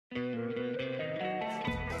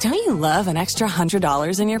Don't you love an extra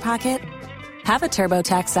 $100 in your pocket? Have a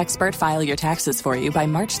TurboTax expert file your taxes for you by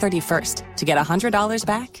March 31st to get $100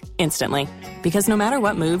 back instantly. Because no matter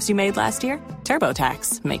what moves you made last year,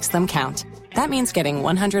 TurboTax makes them count. That means getting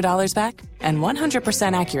 $100 back and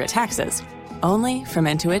 100% accurate taxes, only from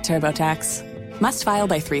Intuit TurboTax. Must file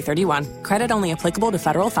by 3/31. Credit only applicable to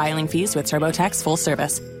federal filing fees with TurboTax full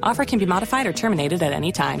service. Offer can be modified or terminated at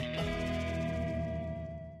any time.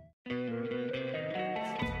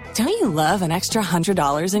 Don't you love an extra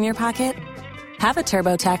 $100 in your pocket? Have a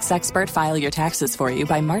TurboTax expert file your taxes for you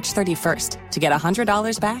by March 31st to get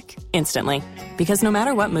 $100 back instantly. Because no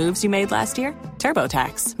matter what moves you made last year,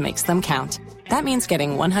 TurboTax makes them count. That means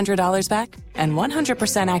getting $100 back and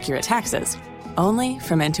 100% accurate taxes, only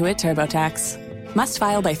from Intuit TurboTax. Must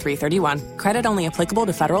file by 3/31. Credit only applicable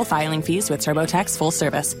to federal filing fees with TurboTax full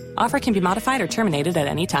service. Offer can be modified or terminated at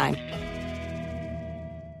any time.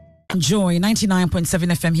 Joy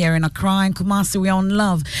 99.7 FM here in Accra and Kumasi. We are on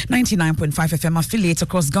Love 99.5 FM affiliates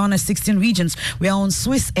across Ghana's 16 regions. We are on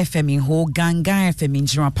Swiss FM in Ho, Ganga FM in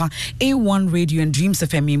Jirapa, A1 Radio and Dreams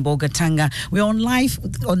FM in Bogatanga. We are on live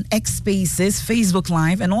on X Spaces, Facebook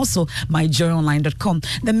Live, and also myjoyonline.com.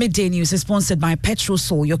 The midday news is sponsored by Petrol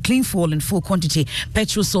Sol, your clean fuel in full quantity.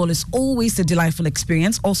 Petrol Sol is always a delightful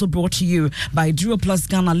experience. Also brought to you by Duroplus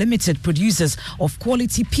Ghana Limited, producers of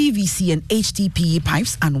quality PVC and HDPE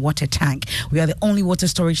pipes and water tank. We are the only water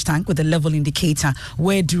storage tank with a level indicator.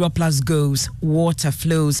 Where Duraplus goes, water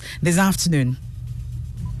flows. This afternoon.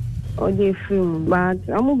 The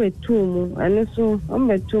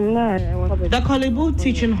Korle-bu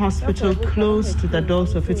Teaching Hospital closed the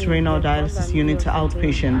doors of its renal dialysis unit to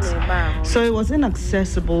outpatients, so it was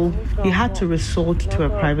inaccessible. He had to resort to a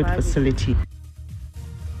private facility.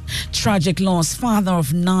 Tragic loss, father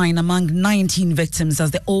of 9 among 19 victims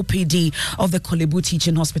as the OPD of the Korle-bu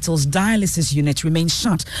Teaching Hospital's dialysis unit remains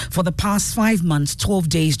shut for the past 5 months, 12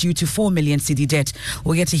 days due to 4 million cedi debt.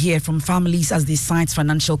 We'll get to hear from families as they cite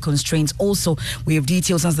financial constraints. Also, we have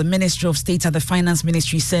details as the Ministry of State at the Finance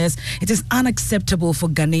Ministry says it is unacceptable for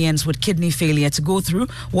Ghanaians with kidney failure to go through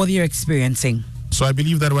what they're experiencing. So I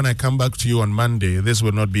believe that when I come back to you on Monday, this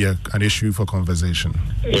will not be an issue for conversation.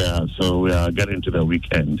 Yeah, so we are getting to the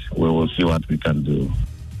weekend. We will see what we can do.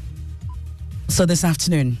 So this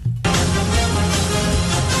afternoon,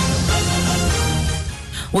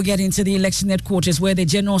 we'll get into the election headquarters where the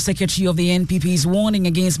General Secretary of the NPP is warning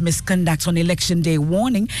against misconduct on election day,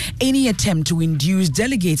 warning any attempt to induce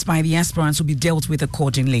delegates by the aspirants will be dealt with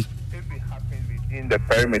accordingly. In the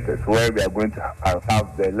perimeters where we are going to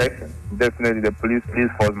have the election, definitely the police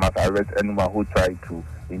force must arrest anyone who tried to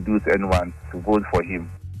induce anyone to vote for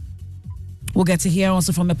him. We'll get to hear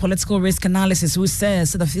also from a political risk analysis who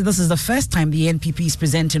says that this is the first time the NPP is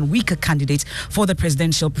presenting weaker candidates for the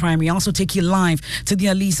presidential primary. Also take you live to the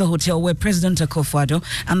Alisa Hotel where President Akufo-Addo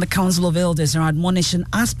and the Council of Elders are admonishing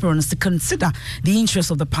aspirants to consider the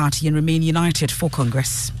interests of the party and remain united for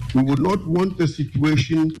Congress. We would not want a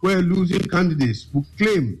situation where losing candidates would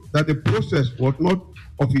claim that the process was not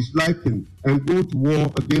of his liking and go to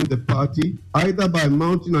war against the party, either by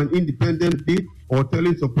mounting an independent bid or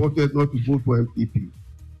telling supporters not to vote for MPP.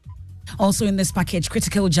 Also in this package,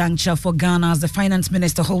 critical juncture for Ghana as the finance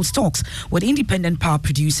minister holds talks with independent power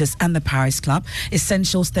producers and the Paris Club.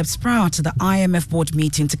 Essential steps prior to the IMF board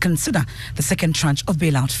meeting to consider the second tranche of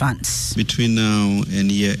bailout funds. Between now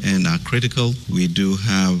and year end are critical. We do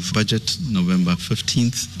have budget November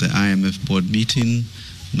 15th, the IMF board meeting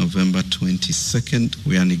November 22nd.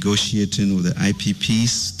 We are negotiating with the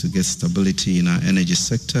IPPs to get stability in our energy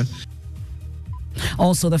sector.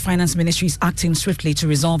 Also, the Finance Ministry is acting swiftly to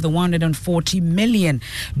resolve the $140 million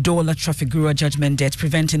Trafigura judgment debt,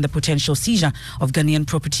 preventing the potential seizure of Ghanaian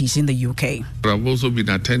properties in the UK. I've also been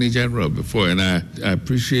Attorney General before, and I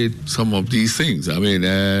appreciate some of these things. I mean,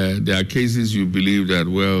 there are cases you believe that,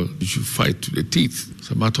 well, you should fight to the teeth.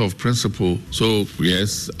 It's a matter of principle. So,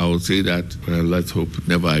 yes, I would say that, let's hope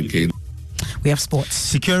never again. We have sports.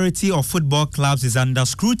 Security of football clubs is under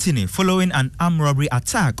scrutiny following an armed robbery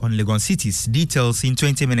attack on Legon Cities. Details in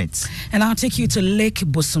 20 minutes. And I'll take you to Lake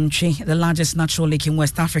Bosumtwi, the largest natural lake in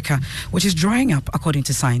West Africa, which is drying up according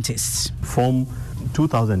to scientists. From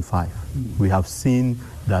 2005, we have seen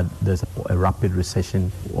that there's a rapid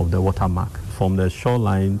recession of the water mark. From the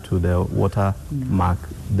shoreline to the water mark,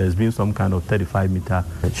 there's been some kind of 35-meter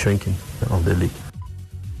shrinking of the lake.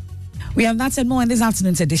 We have that and more in this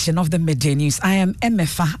afternoon's edition of the Midday News. I am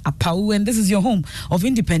Emefa Apau, and this is your home of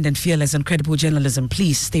independent, fearless, and credible journalism.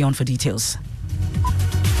 Please stay on for details.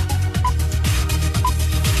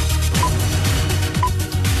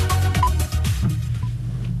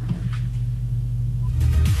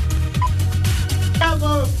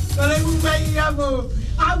 Bravo!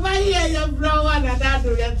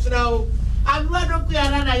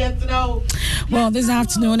 Well, this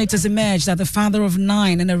afternoon it has emerged that the father of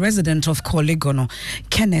 9 and a resident of Korle-bu,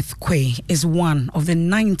 Kenneth Kwei, is one of the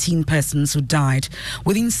 19 persons who died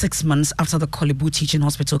within 6 months after the Korle-bu Teaching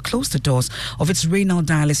Hospital closed the doors of its renal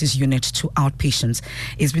dialysis unit to outpatients.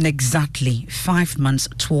 It's been exactly 5 months,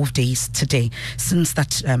 12 days today since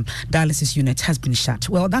that dialysis unit has been shut.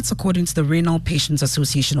 Well, that's according to the Renal Patients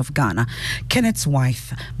Association of Ghana. Kenneth's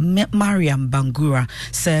wife, Mariam Bangura,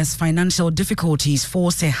 says financial difficulties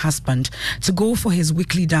forced her husband to go for his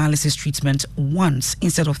weekly dialysis treatment once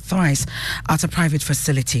instead of thrice at a private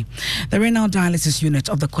facility. The renal dialysis unit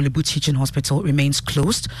of the Korle-bu Teaching Hospital remains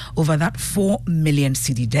closed over that 4 million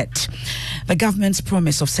cedi debt. The government's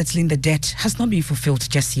promise of settling the debt has not been fulfilled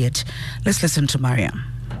just yet. Let's listen to Maria.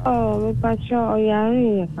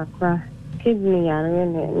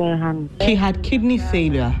 He had kidney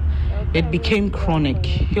failure. It became chronic.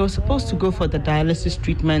 He was supposed to go for the dialysis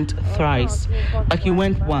treatment thrice, but he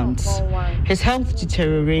went once. His health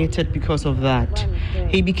deteriorated because of that.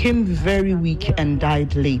 He became very weak and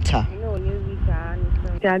died later.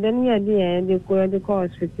 The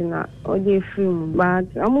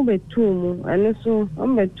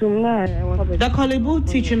Korle-bu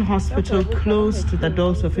Teaching Hospital closed the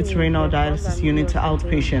doors of its renal dialysis unit to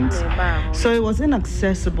outpatients, so it was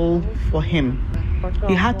inaccessible for him.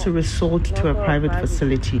 He had to resort to a private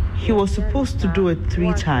facility. He was supposed to do it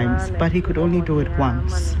 3 times, but he could only do it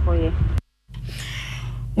once.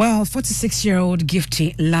 Well, 46-year-old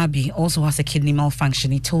Gifty Labi also has a kidney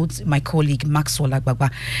malfunction. He told my colleague Maxwell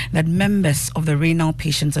Agbagba that members of the Renal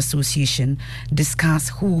Patients Association discuss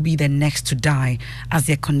who will be the next to die as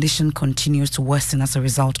their condition continues to worsen as a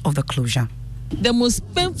result of the closure. The most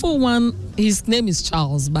painful one, his name is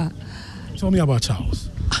Charles. But tell me about Charles.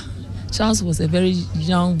 Charles was a very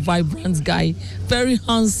young, vibrant guy, very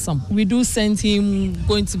handsome. We do send him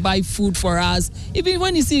going to buy food for us. Even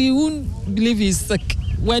when you see, he won't believe he's sick.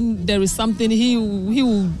 When there is something, he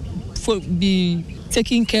will be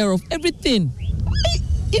taking care of everything.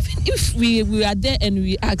 Even if we are there and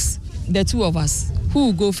we ask the two of us, who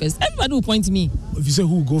will go first? Everybody will point to me. If you say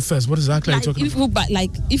who will go first, what exactly are you talking about?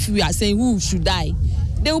 If we are saying who should die,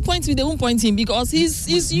 they will point to me, they won't point him because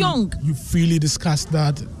he's young. You freely discuss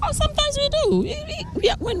that? Oh, sometimes we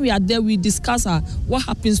do. When we are there, we discuss what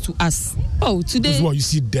happens to us. Oh, today... Because what, you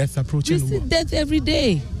see death approaching? We see death every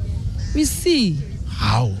day. We see.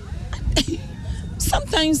 How?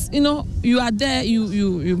 Sometimes, you are there,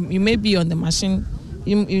 you may be on the machine,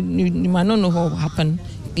 you might not know what will happen.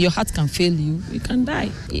 Your heart can fail you, you can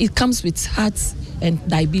die. It comes with heart and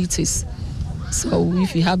diabetes. So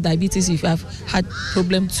if you have diabetes, if you have heart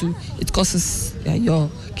problem too, it causes your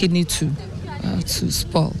kidney to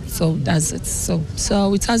spoil. So that's it. So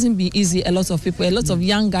it hasn't been easy. A lot of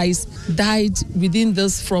young guys died within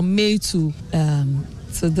this from May to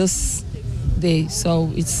this day.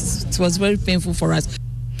 So it was very painful for us.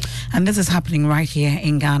 And this is happening right here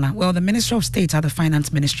in Ghana. Well, the Minister of State at the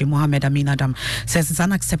Finance Ministry, Mohamed Amin Adam, says it's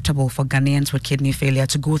unacceptable for Ghanaians with kidney failure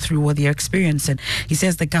to go through what they're experiencing. He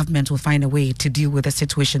says the government will find a way to deal with the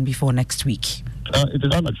situation before next week. It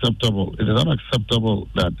is unacceptable. It is unacceptable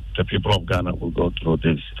that the people of Ghana will go through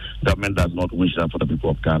this. Government does not wish that for the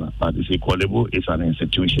people of Ghana. But you see, Korle-bu is an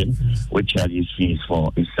institution which charges fees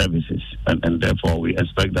for its services. And therefore, we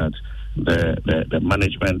expect that the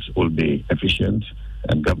management will be efficient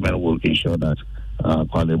and government will ensure that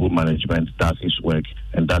Korle-bu management does its work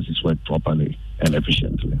and does its work properly and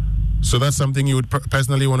efficiently. So that's something you would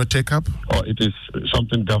personally want to take up? Or it is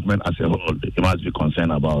something government as a whole must be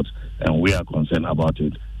concerned about, and we are concerned about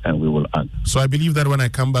it, and we will act. So I believe that when I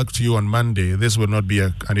come back to you on Monday, this will not be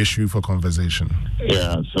an issue for conversation.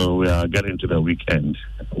 Yeah, so we are getting to the weekend.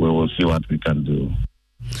 We will see what we can do.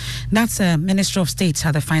 That's Minister of State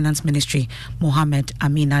at the Finance Ministry, Mohamed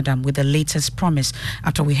Amin Adam, with the latest promise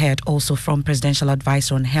after we heard also from Presidential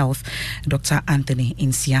Advisor on Health, Dr. Anthony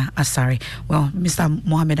Insia Asari. Well, Mr.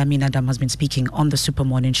 Mohamed Amin Adam has been speaking on the Super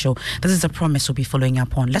Morning Show. This is a promise we'll be following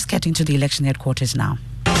up on. Let's get into the election headquarters now.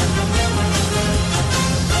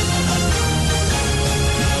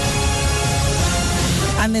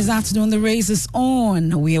 And this afternoon, the race is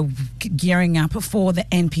on. We are gearing up for the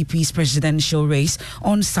NPP's presidential race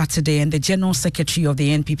on Saturday. And the General Secretary of the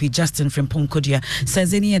NPP, Justin Frimpong-Kodia,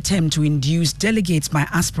 says any attempt to induce delegates by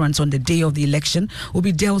aspirants on the day of the election will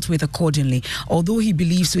be dealt with accordingly. Although he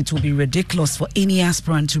believes it will be ridiculous for any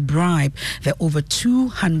aspirant to bribe the over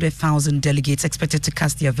 200,000 delegates expected to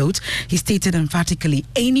cast their vote, he stated emphatically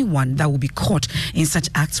anyone that will be caught in such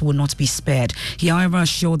acts will not be spared. He, however,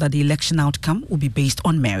 assured that the election outcome will be based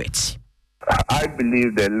on merit. I I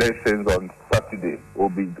believe the elections on Saturday will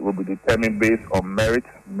be determined based on merit,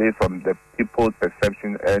 based on the people's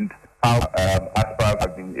perception and how aspirants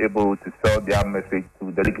have been able to sell their message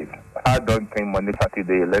to delegates. I don't think Monday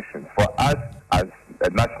Saturday elections for us as a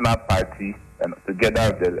national party and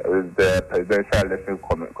together with the Presidential Election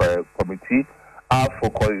Committee, our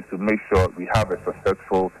focus is to make sure we have a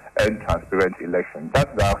successful and transparent election.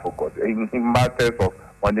 That's our focus. In matters of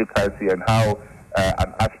monetary and how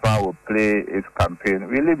an aspirant will play his campaign,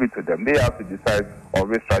 we leave it to them. They have to decide on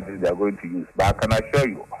which strategy they are going to use. But I can assure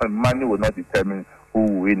you, money will not determine who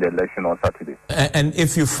will win the election on Saturday. And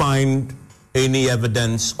if you find any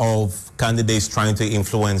evidence of candidates trying to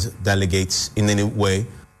influence delegates in any way,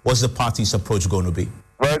 what's the party's approach going to be?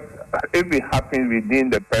 Well, if it happens within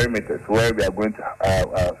the perimeters where we are going to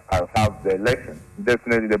have the election,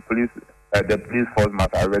 definitely the police force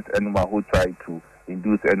must arrest anyone who tried to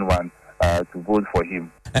induce anyone to vote for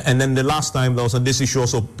him. And then the last time there was on this issue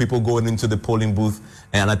also people going into the polling booth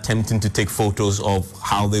and attempting to take photos of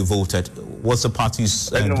how they voted. What's the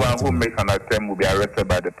party's... anyone who makes an attempt will be arrested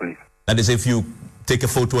by the police. That is, if you take a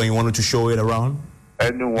photo and you wanted to show it around?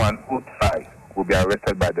 Anyone who tries will be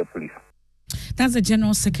arrested by the police. That's the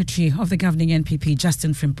General Secretary of the governing NPP,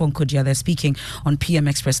 Justin Frimpong-Kodia. They're speaking on PM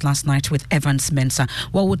Express last night with Evans Mensah.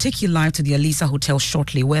 Well, we'll take you live to the Alisa Hotel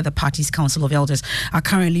shortly, where the party's Council of Elders are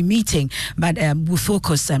currently meeting. But we'll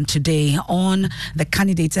focus today on the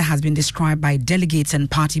candidate that has been described by delegates and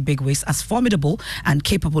party bigwigs as formidable and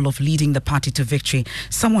capable of leading the party to victory.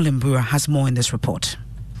 Samuel Mbura has more in this report.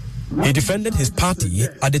 He defended his party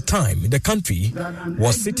at the time the country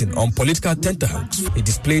was sitting on political tenterhooks. He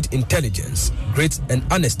displayed intelligence, grit and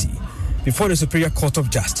honesty before the Superior Court of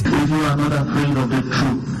Justice. If you are not afraid of the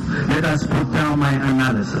truth, let us put down my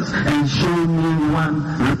analysis and show me one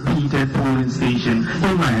repeated polling station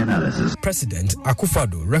in my analysis. President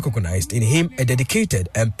Akufo-Addo recognized in him a dedicated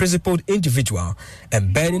and principled individual,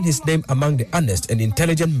 embedding his name among the honest and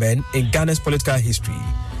intelligent men in Ghana's political history.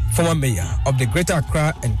 Former mayor of the Greater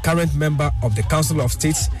Accra and current member of the Council of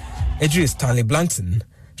States, Idris Stanley Blankson,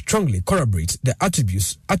 strongly corroborates the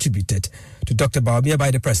attributes attributed to Dr. Bawumia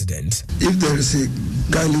by the president. If there is a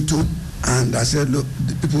guy too, and I said, look,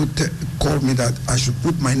 the people called me that I should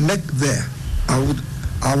put my neck there, I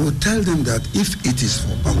would tell them that if it is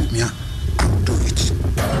for Bawumia, I will do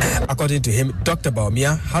it. According to him, Dr.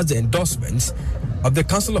 Bawumia has the endorsements of the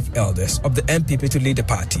Council of Elders of the NPP to lead the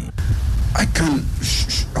party. I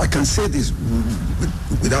can say this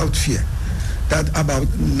without fear, that about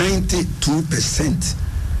 92%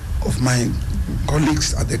 of my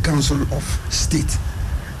colleagues at the Council of State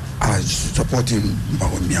are supporting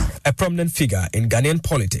Bawumia. A prominent figure in Ghanaian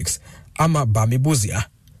politics, Ama Bami Buzia,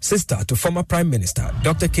 sister to former Prime Minister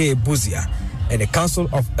Dr. K. Buzia, and a Council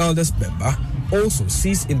of Elders member, also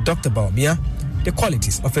sees in Dr. Bawumia the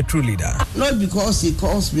qualities of a true leader. Not because he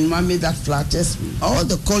calls me mommy that flatters me. All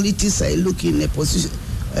the qualities I look in a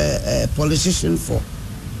politician for,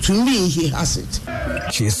 to me, he has it.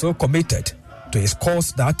 She is so committed to his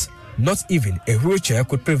cause that not even a wheelchair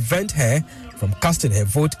could prevent her from casting her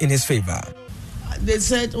vote in his favor. They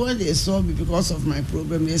said when they saw me because of my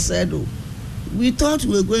problem, they said, oh, we thought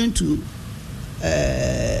we were going to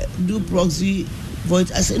do proxy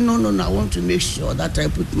vote. I said, no, I want to make sure that I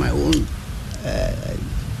put my own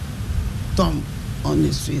thumb on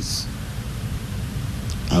his face.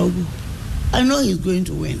 I know he's going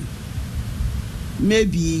to win.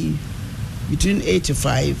 Maybe between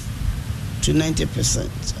 85 to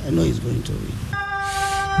 90%. I know he's going to win.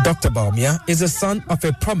 Dr. Bawumia is the son of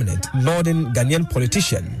a prominent northern Ghanaian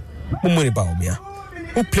politician, Mumuni Bawumia,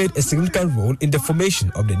 who played a significant role in the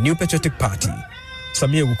formation of the New Patriotic Party.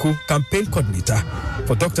 Samia Wuku, campaign coordinator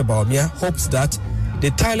for Dr. Bawumia, hopes that the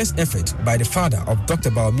tireless effort by the father of Dr.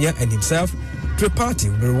 Bawumia and himself to the party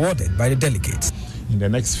will be rewarded by the delegates. In the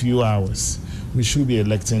next few hours, we should be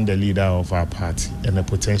electing the leader of our party and the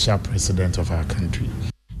potential president of our country.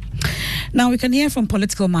 Now we can hear from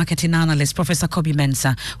political marketing analyst Professor Korle-bu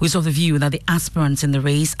Mensah, who is of the view that the aspirants in the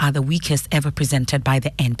race are the weakest ever presented by the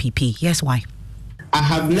NPP. Here's why. I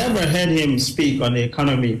have never heard him speak on the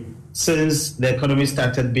economy since the economy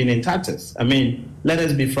started being in tatters. I mean, let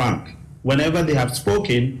us be frank. Whenever they have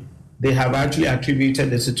spoken, they have actually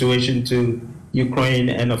attributed the situation to Ukraine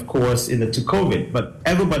and, of course, to COVID. But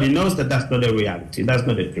everybody knows that that's not a reality. That's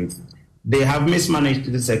not the truth. They have mismanaged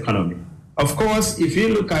this economy. Of course, if you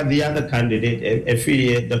look at the other candidate,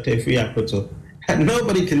 Dr. Efiri Akoto,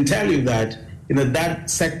 nobody can tell you that that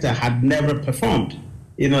sector had never performed.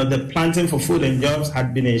 The planting for food and jobs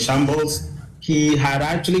had been in shambles. He had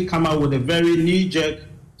actually come out with a very knee-jerk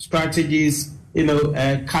strategies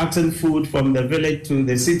carton food from the village to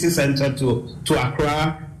the city center to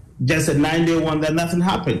Accra, just a 9-day wonder, nothing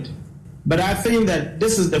happened. But I think that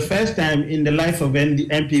this is the first time in the life of the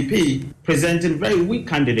NPP presenting very weak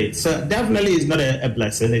candidates. So definitely it's not a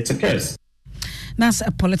blessing, it's a curse. That's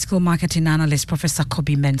a political marketing analyst, Professor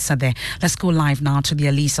Kobi Mensah there. Let's go live now to the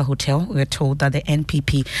Alisa Hotel. We're told that the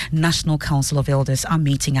NPP National Council of Elders are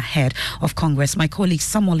meeting ahead of Congress. My colleague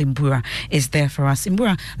Samuel Mbura is there for us.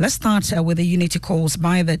 Mbura, let's start with the unity calls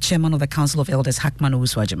by the chairman of the Council of Elders, Hackman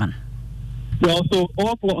Owusu-Agyeman. Well, so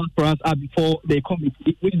all 4 aspirants are before the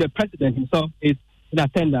committee, which the president himself is in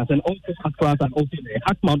attendance, and all 4 aspirants are also there.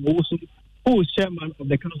 Hackman Owusu, who is chairman of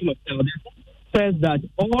the Council of Elders, says that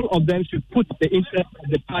all of them should put the interest of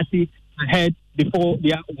the party ahead before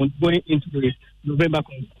they are going into the November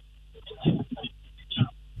conference.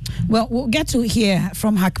 Well, we'll get to hear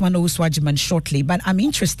from Hackman Owusu-Agyeman shortly, but I'm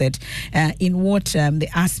interested in what the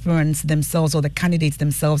aspirants themselves or the candidates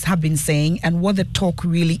themselves have been saying and what the talk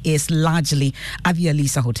really is largely at the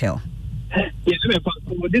Alisa Hotel. Yes, so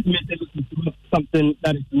this message is not something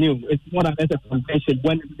that is new. It's more than a convention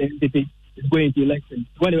when the NPP is going to election.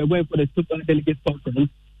 When they were going for the super delegates conference,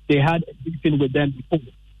 they had a briefing with them before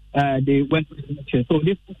they went for the election. So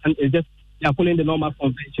this one is just they are following the normal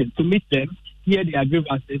convention to meet them, hear their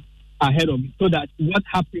grievances ahead of it, so that what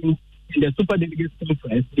happens in the super delegates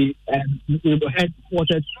conference, the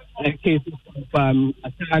headquarters cases of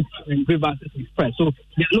attacks and grievances expressed. So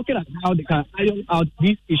they are looking at how they can iron out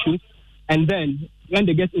these issues, and then when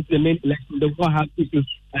they get into the main election, they will have issues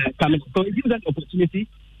coming. So it gives them an opportunity.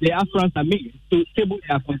 The aspirants are made to table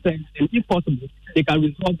their concerns, and if possible, they can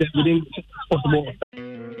resolve them within the possible.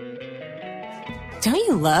 Don't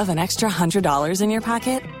you love an extra $100 in your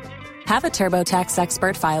pocket? Have a TurboTax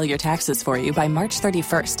expert file your taxes for you by March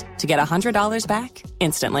 31st to get $100 back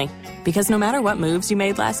instantly. Because no matter what moves you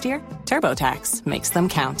made last year, TurboTax makes them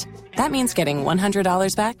count. That means getting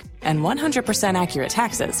 $100 back and 100% accurate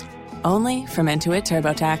taxes only from Intuit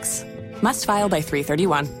TurboTax. Must file by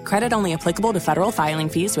 3/31. Credit only applicable to federal filing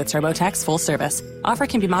fees with TurboTax full service. Offer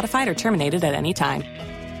can be modified or terminated at any time.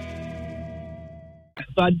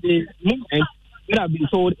 But the movement, what I've been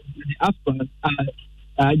told, the aspirants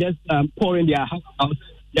are just pouring their hearts out,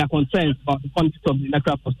 their concerns about the conduct of the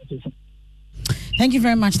electoral constitution. Thank you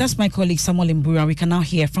very much. That's my colleague Samuel Mbura. We can now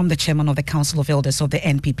hear from the chairman of the Council of Elders of the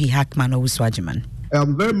NPP, Hackman Owusu-Agyeman. I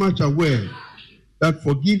am very much aware that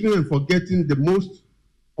forgiving and forgetting the most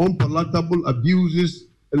unpalatable abuses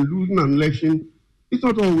and losing an election is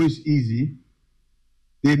not always easy.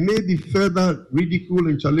 There may be further ridicule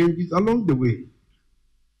and challenges along the way.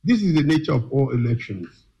 This is the nature of all elections.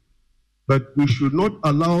 But we should not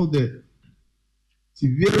allow the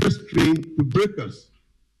severest strain to break us.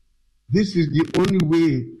 This is the only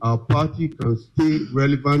way our party can stay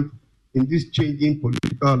relevant in this changing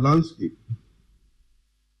political landscape.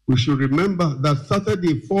 We should remember that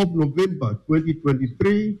Saturday, 4th November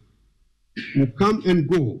 2023 will come and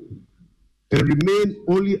go and remain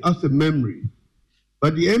only as a memory.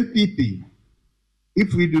 But the NPP,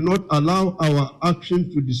 if we do not allow our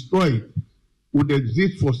action to destroy it, would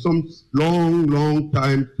exist for some long, long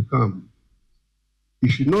time to come. It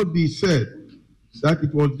should not be said that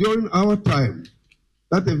it was during our time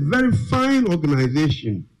that a very fine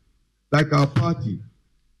organization like our party,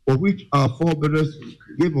 for which our forebears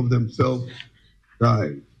gave of themselves,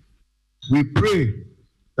 died. We pray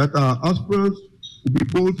that our aspirants will be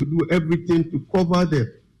bold to do everything to cover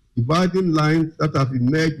the dividing lines that have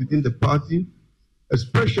emerged within the party,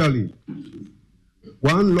 especially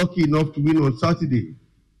one lucky enough to win on Saturday.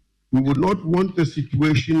 We would not want a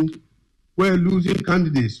situation where losing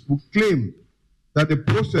candidates would claim that the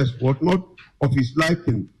process was not of his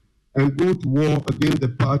liking and go to war against the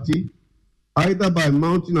party, either by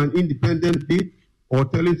mounting an independent bid or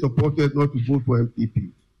telling supporters not to vote for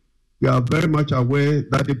MPP. We are very much aware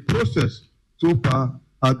that the process so far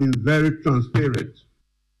has been very transparent.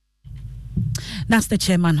 That's the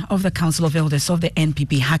chairman of the Council of Elders of the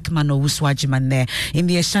NPP, Hackman Owusu-Agyeman there. In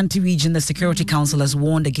the Ashanti region, the Security Council has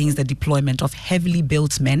warned against the deployment of heavily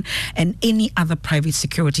built men and any other private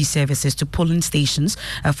security services to polling stations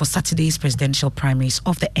for Saturday's presidential primaries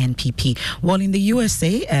of the NPP. While in the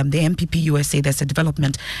USA, the NPP USA, there's a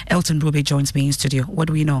development. Elton Robe joins me in studio. What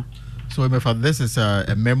do we know? So, Emefa, this is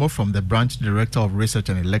a memo from the Branch Director of Research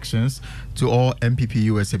and Elections to all MPP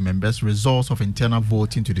USA members. Results of internal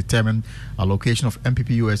voting to determine allocation of MPP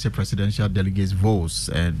USA presidential delegates votes.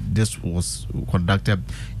 And this was conducted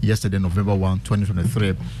yesterday, November 1,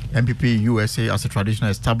 2023. MPP USA, as a tradition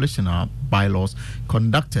established in our bylaws,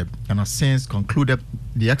 conducted and has since concluded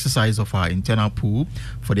the exercise of our internal pool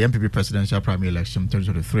for the MPP presidential primary election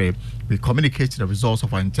 2023. We communicated the results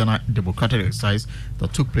of our internal democratic exercise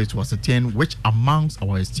that took place to ascertain which amongst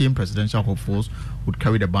our esteemed presidential hopefuls would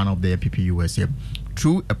carry the banner of the MPP USA.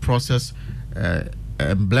 Through a process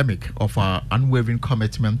emblematic of our unwavering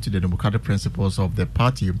commitment to the democratic principles of the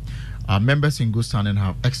party, our members in good standing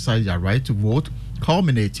have exercised their right to vote,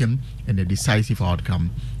 culminating in a decisive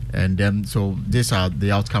outcome. And then, so these are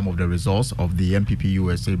the outcome of the results of the MPP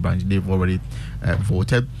USA branch. They've already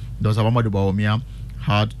voted. Dr. Amadu Bawumia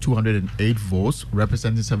had 208 votes,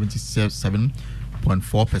 representing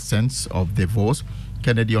 77.4% of the votes.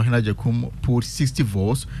 Kennedy Ohina Jekum pulled 60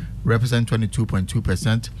 votes, representing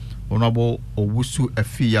 22.2%. Honorable Owusu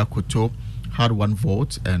Efia Koto had 1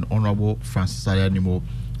 vote, and Honorable Francis Ayanimo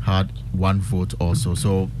had 1 vote also.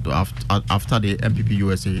 So after the MPP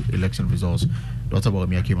USA election results, Dr.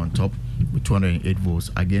 Bawumia came on top with 208 votes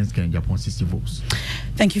against Ken Japan 60 votes.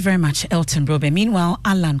 Thank you very much, Elton Brobe. Meanwhile,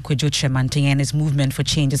 Alan Kwejoche Manting and his movement for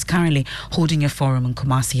change is currently holding a forum in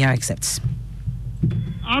Kumasi. Here accepts.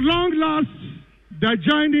 At long last, the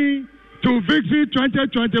journey to victory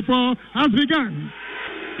 2024 has begun.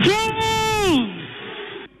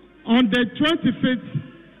 On the 25th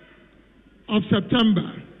of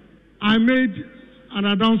September, I made an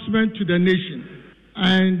announcement to the nation,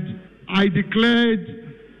 and I declared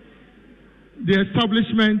the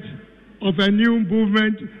establishment of a new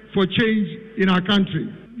movement for change in our country.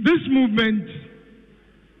 This movement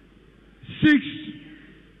seeks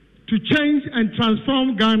to change and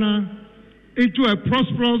transform Ghana into a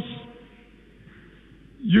prosperous,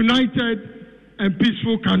 united, and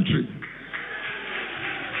peaceful country.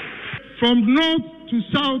 From north to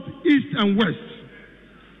south, east and west,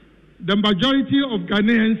 the majority of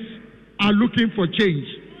Ghanaians are looking for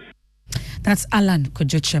change. That's Alan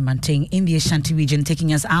Kwejoche Manting in the Ashanti region,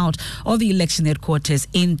 taking us out of the election headquarters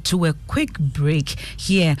into a quick break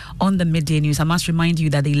here on the Midday News. I must remind you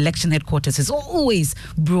that the election headquarters is always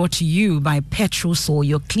brought to you by Petrosol,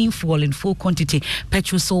 your clean fuel in full quantity.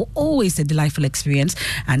 Petrosol, always a delightful experience.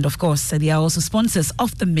 And of course, they are also sponsors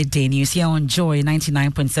of the Midday News here on Joy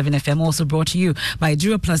 99.7 FM, also brought to you by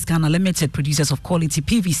Duraplus Ghana Limited, producers of quality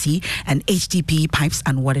PVC and HDPE pipes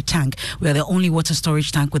and water tank. We are the only water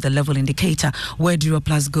storage tank with a level indicator. Where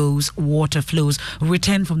Duraplus goes, water flows.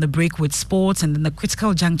 Return from the break with sports and then the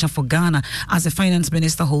critical juncture for Ghana as the finance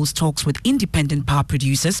minister holds talks with independent power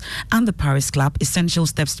producers and the Paris Club, essential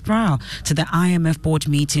steps prior to the IMF board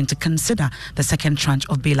meeting to consider the second tranche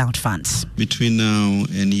of bailout funds. Between now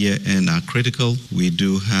and year end are critical. We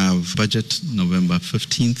do have budget November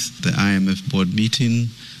 15th, the IMF board meeting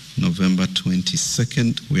November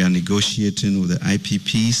 22nd. We are negotiating with the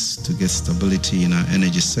IPPs to get stability in our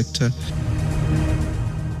energy sector.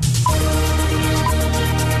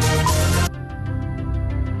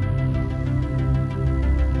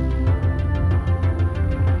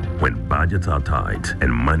 When budgets are tight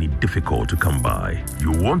and money difficult to come by,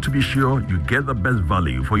 you want to be sure you get the best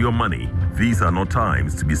value for your money. These are not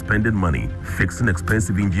times to be spending money fixing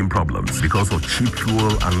expensive engine problems because of cheap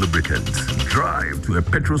fuel and lubricants. Drive to a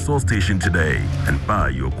Petrosol station today and buy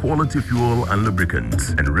your quality fuel and lubricants,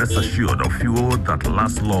 and rest assured of fuel that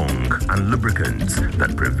lasts long and lubricants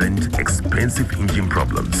that prevent expensive engine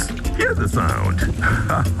problems. Hear the sound.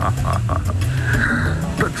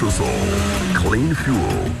 Petrosol, clean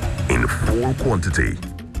fuel in full quantity.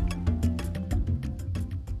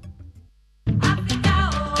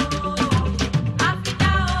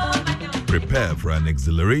 Prepare for an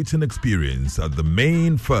exhilarating experience at the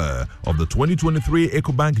main fair of the 2023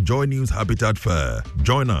 EcoBank Joy News Habitat Fair.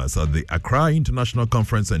 Join us at the Accra International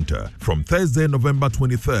Conference Center from Thursday, November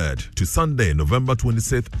 23rd to Sunday, November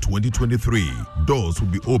 26th, 2023. Doors will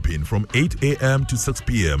be open from 8 a.m. to 6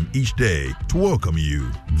 p.m. each day to welcome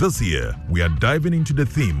you. This year, we are diving into the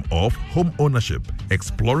theme of home ownership,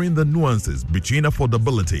 exploring the nuances between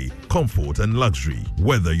affordability, comfort, and luxury.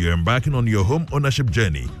 Whether you're embarking on your home ownership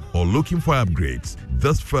journey or looking for upgrades,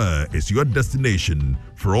 this fair is your destination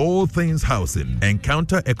for all things housing.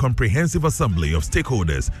 Encounter a comprehensive assembly of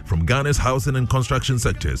stakeholders from Ghana's housing and construction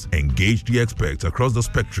sectors. Engage the experts across the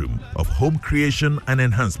spectrum of home creation and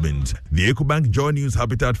enhancement. The EcoBank Joy News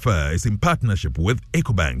Habitat Fair is in partnership with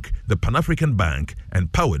EcoBank, the Pan-African Bank,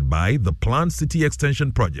 and powered by the Planned City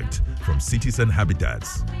Extension Project from Cities and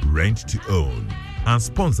Habitats. Rent to own. And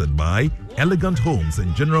sponsored by Elegant Homes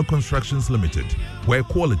and General Constructions Limited, where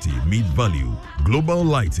quality meets value. Global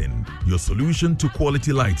Lighting, your solution to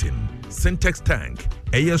quality lighting. Syntex Tank,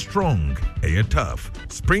 Air Strong, Air Tough.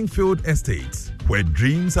 Springfield Estates, where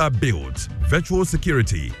dreams are built. Virtual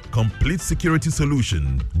Security, complete security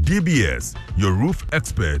solution. DBS, your roof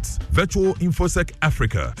experts. Virtual InfoSec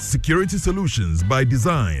Africa, security solutions by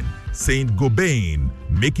design. Saint Gobain,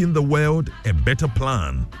 making the world a better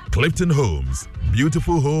plan. Clifton Homes,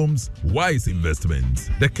 beautiful homes, wise investments.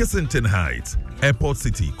 The Kissington Heights, Airport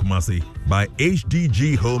City, Kumasi, by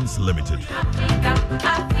HDG Homes Limited.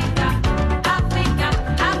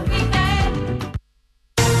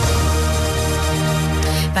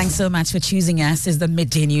 Thanks so much for choosing us. It's the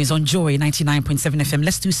Midday News on Joy 99.7 FM.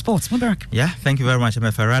 Let's do sports. Mubarak. Yeah, thank you very much. I'm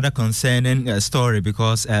a rather concerning story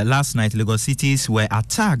because last night Lagos Cities were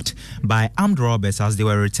attacked by armed robbers as they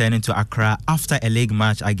were returning to Accra after a league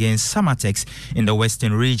match against Samatex in the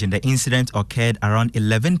Western region. The incident occurred around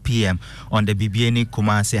 11 p.m. on the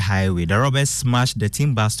Bibiani-Kumasi Highway. The robbers smashed the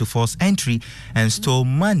team bus to force entry and stole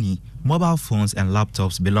money, mobile phones and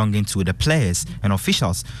laptops belonging to the players and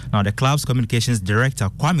officials. Now, the club's communications director,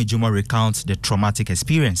 Kwame Juma, recounts the traumatic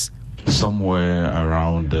experience. Somewhere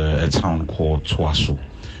around a town called Twasu.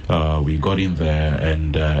 We got in there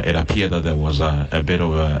and it appeared that there was a bit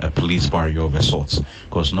of a police barrier of a sort.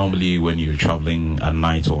 Because normally when you're traveling at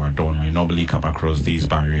night or at dawn, you normally come across these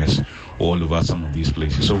barriers all over some of these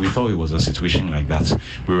places. So we thought it was a situation like that.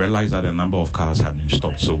 We realized that a number of cars had been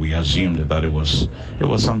stopped, so we assumed that it was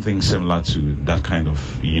something similar to that kind of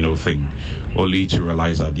thing. Only to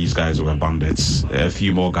realize that these guys were bandits. A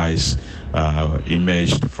few more guys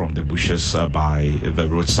emerged from the bushes by the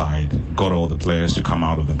roadside, got all the players to come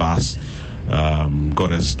out of the bus,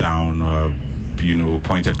 got us down.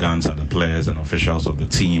 Pointed guns at the players and officials of the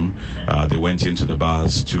team. They went into the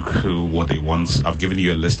bars, took what they want. I've given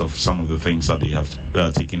you a list of some of the things that they have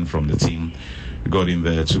taken from the team. Got in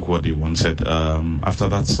there, took what they wanted. After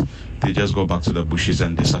that, they just got back to the bushes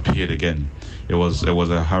and disappeared again. It was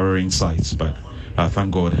a harrowing sight, but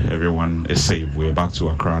thank God everyone is safe. We're back to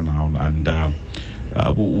Accra now, and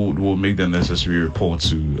we'll make the necessary report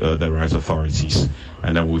to the right authorities,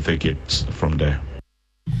 and then we'll take it from there.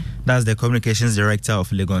 That's the communications director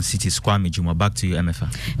of Lagos City, Kwame Juma. Back to you,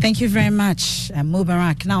 MFA. Thank you very much,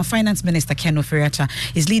 Mubarak. Now, Finance Minister Ken Ofori-Atta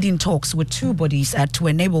is leading talks with two bodies to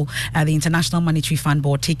enable the International Monetary Fund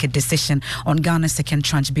Board take a decision on Ghana's second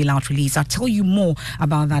tranche bailout release. I'll tell you more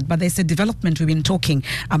about that, but there's a development. We've been talking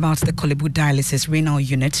about the Korle-bu dialysis renal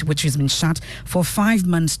unit, which has been shut for 5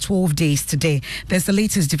 months, 12 days today. There's the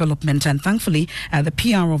latest development, and thankfully, the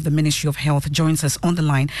PR of the Ministry of Health joins us on the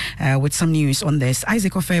line with some news on this.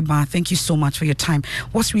 Isaac Ofeba, thank you so much for your time.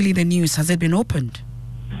 What's really the news? Has it been opened?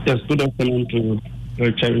 Yes, good afternoon to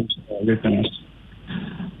your cherished listeners.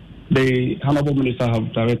 The Honorable Minister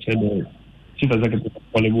have directed the Chief Executive of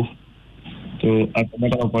Korle-bu to, as a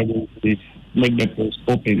matter of urgency, make the post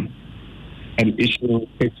open and issue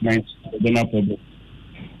statements to the general public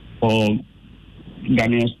for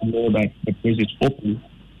Ghanaians to know that the place is open,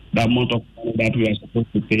 the amount of money that we are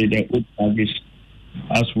supposed to pay, the old service,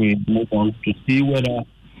 as we move on to see whether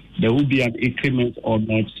there will be an increment or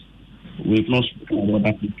not. We've not spoken about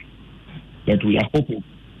that, but we are hoping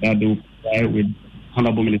that they will comply with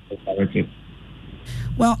Honorable Minister's directive.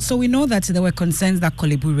 Well, so we know that there were concerns that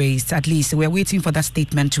Korle-bu raised. At least we're waiting for that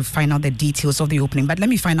statement to find out the details of the opening. But let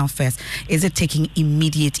me find out first, is it taking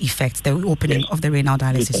immediate effect, the opening of the renal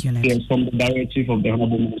dialysis unit? Yes, from the directive of the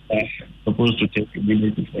Honorable Minister, supposed to take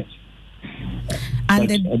immediate effect. And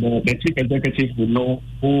the Chief Executive will know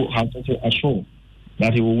who has to assure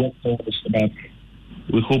that he will work towards that.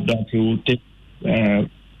 We hope that he will take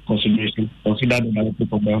consider the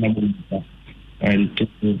directive of the Honorable Minister and take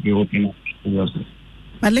the opening up seriously.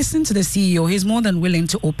 But listen to the CEO. He's more than willing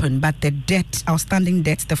to open, but the debt, outstanding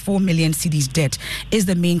debt, the 4 million cedis debt, is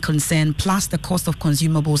the main concern, plus the cost of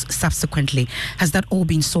consumables subsequently. Has that all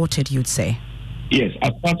been sorted, you'd say? Yes,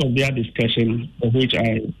 as part of their discussion, of which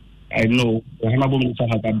I know the Honorable Minister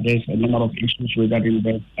has addressed a number of issues regarding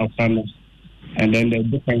the outstanding, and then the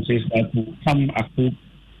differences that will come after.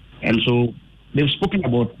 And so they've spoken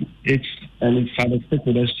about it, and it's had a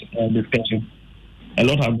stakeholders discussion. A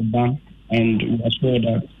lot has been done, and we are sure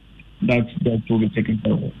that will be taken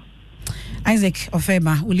care of. Isaac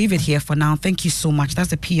Ofema, we'll leave it here for now. Thank you so much. That's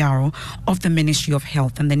the PRO of the Ministry of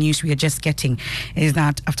Health. And the news we are just getting is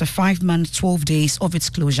that after 5 months, 12 days of its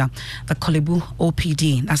closure, the Korle-bu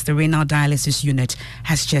OPD, that's the renal dialysis unit,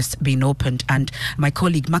 has just been opened. And my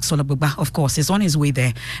colleague Maxwell Abuba, of course, is on his way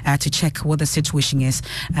there to check what the situation is.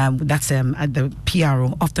 That's the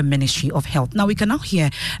PRO of the Ministry of Health. Now, we can now hear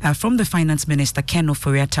from the Finance Minister, Ken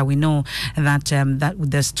Ofori-Atta. We know that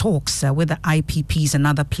there's talks with the IPPs and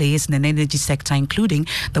other players in the energy sector, including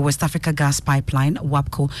the West Africa Gas Pipeline,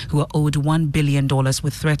 WAPCO, who are owed $1 billion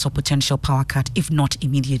with threats of potential power cut if not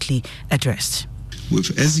immediately addressed. We've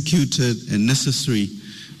executed a necessary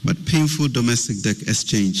but painful domestic debt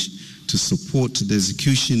exchange to support the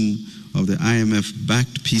execution of the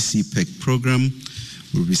IMF-backed PCPEC program.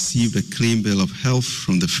 We received a clean bill of health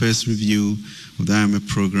from the first review of the IMF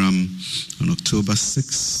program on October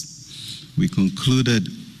 6. We concluded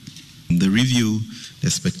the review. The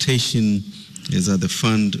expectation is that the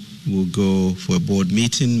fund will go for a board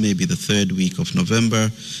meeting, maybe the third week of November,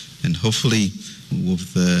 and hopefully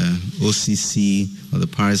with the OCC or the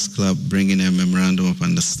Paris Club bringing a memorandum of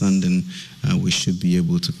understanding, we should be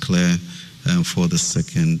able to clear for the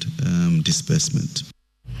second disbursement.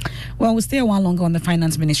 Well, we'll stay a while longer on the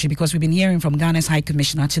Finance Ministry because we've been hearing from Ghana's High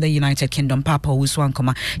Commissioner to the United Kingdom, Papa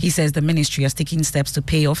Owusu-Ankoma. He says the ministry is taking steps to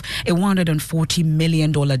pay off a $140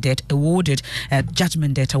 million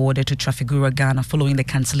judgment debt awarded to Trafigura Ghana following the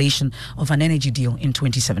cancellation of an energy deal in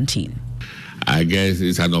 2017. I guess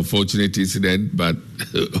it's an unfortunate incident, but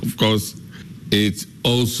of course, it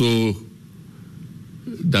also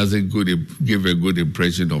doesn't give a good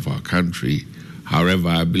impression of our country. However,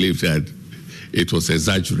 I believe that it was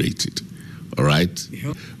exaggerated, all right?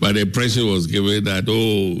 Yeah. But the impression was given that,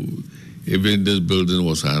 even this building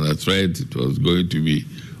was under threat, it was going to be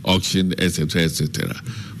auctioned, etc., etc.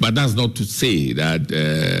 But that's not to say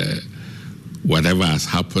that whatever has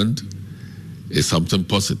happened is something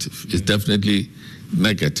positive. It's definitely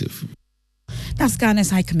negative. That's Ghana's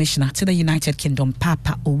High Commissioner to the United Kingdom,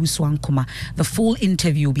 Papa Owusu-Ankoma. The full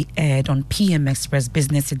interview will be aired on PM Express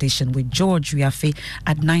Business Edition with George Riafe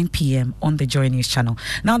at 9 p.m. on the Joy News channel.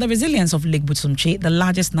 Now, the resilience of Lake Butsumche, the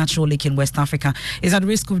largest natural lake in West Africa, is at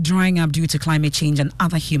risk of drying up due to climate change and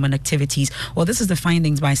other human activities. Well, this is the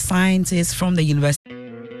findings by scientists from the university.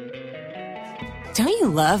 Don't you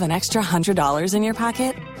love an extra $100 in your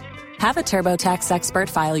pocket? Have a TurboTax expert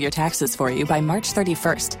file your taxes for you by March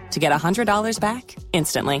 31st to get $100 back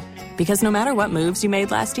instantly. Because no matter what moves you made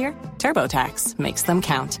last year, TurboTax makes them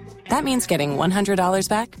count. That means getting $100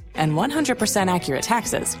 back and 100% accurate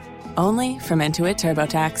taxes, only from Intuit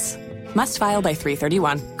TurboTax. Must file by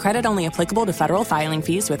 3/31. Credit only applicable to federal filing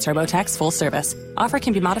fees with TurboTax full service. Offer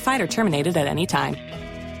can be modified or terminated at any time.